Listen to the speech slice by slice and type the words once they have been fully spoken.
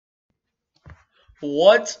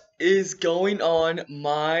What is going on,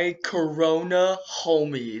 my Corona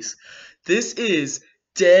homies? This is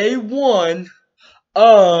day one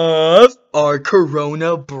of our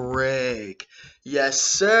Corona break. Yes,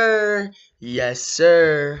 sir. Yes,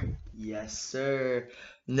 sir. Yes, sir.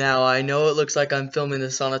 Now, I know it looks like I'm filming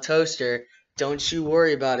this on a toaster. Don't you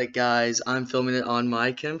worry about it, guys. I'm filming it on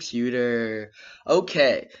my computer.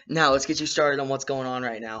 Okay, now let's get you started on what's going on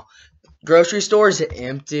right now. Grocery stores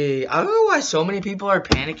empty. I don't know why so many people are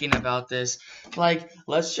panicking about this. Like,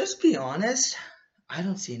 let's just be honest. I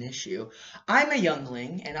don't see an issue. I'm a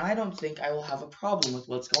youngling, and I don't think I will have a problem with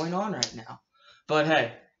what's going on right now. But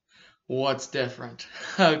hey, what's different?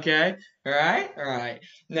 Okay? Alright? Alright.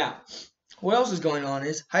 Now, what else is going on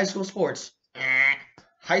is high school sports.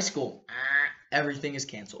 High school. Everything is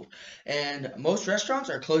canceled. And most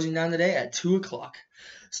restaurants are closing down today at 2 o'clock.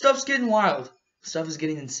 Stuff's getting wild. Stuff is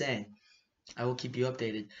getting insane. I will keep you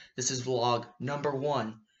updated. This is vlog number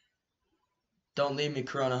 1. Don't leave me,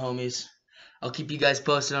 Corona homies. I'll keep you guys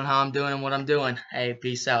posted on how I'm doing and what I'm doing. Hey,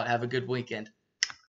 peace out. Have a good weekend.